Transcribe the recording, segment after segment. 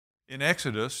In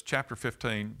Exodus chapter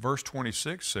 15, verse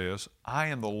 26 says, I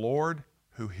am the Lord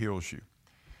who heals you.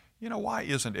 You know, why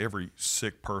isn't every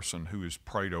sick person who is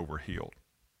prayed over healed?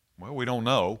 Well, we don't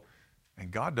know, and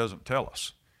God doesn't tell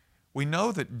us. We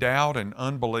know that doubt and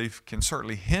unbelief can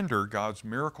certainly hinder God's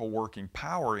miracle-working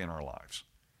power in our lives.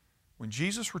 When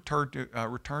Jesus returned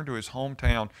to his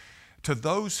hometown, to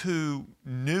those who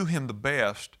knew him the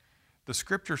best, the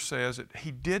scripture says that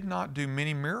he did not do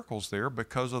many miracles there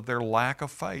because of their lack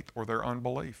of faith or their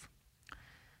unbelief.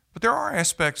 But there are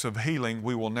aspects of healing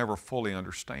we will never fully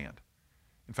understand.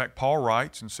 In fact, Paul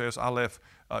writes and says, I left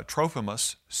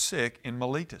Trophimus sick in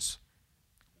Miletus.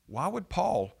 Why would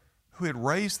Paul, who had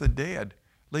raised the dead,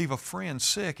 leave a friend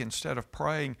sick instead of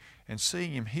praying and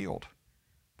seeing him healed?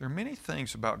 There are many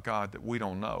things about God that we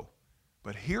don't know,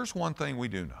 but here's one thing we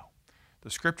do know. The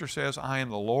scripture says, I am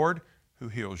the Lord who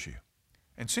heals you.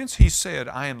 And since he said,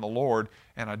 I am the Lord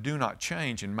and I do not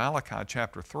change in Malachi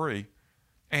chapter 3,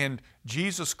 and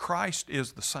Jesus Christ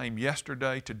is the same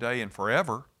yesterday, today, and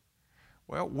forever,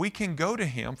 well, we can go to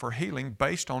him for healing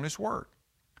based on his word.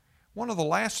 One of the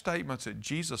last statements that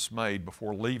Jesus made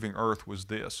before leaving earth was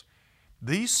this: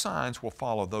 these signs will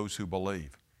follow those who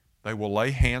believe. They will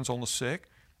lay hands on the sick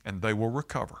and they will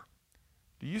recover.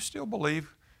 Do you still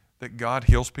believe that God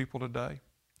heals people today?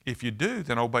 If you do,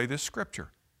 then obey this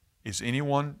scripture. Is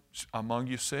anyone among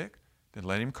you sick? Then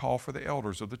let him call for the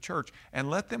elders of the church and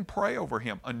let them pray over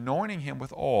him, anointing him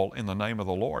with oil in the name of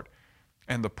the Lord.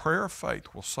 And the prayer of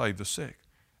faith will save the sick,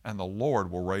 and the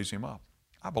Lord will raise him up.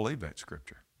 I believe that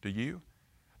scripture. Do you?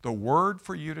 The word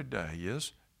for you today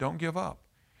is don't give up.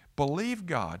 Believe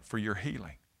God for your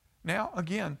healing. Now,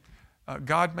 again,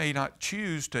 God may not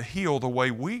choose to heal the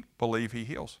way we believe he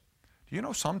heals. Do you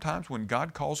know sometimes when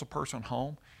God calls a person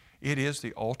home, it is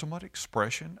the ultimate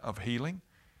expression of healing,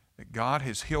 that God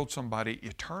has healed somebody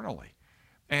eternally.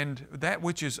 And that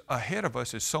which is ahead of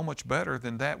us is so much better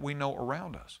than that we know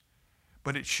around us.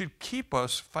 But it should keep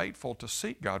us faithful to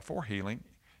seek God for healing,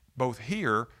 both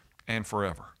here and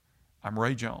forever. I'm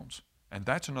Ray Jones, and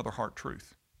that's another Heart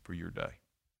Truth for your day.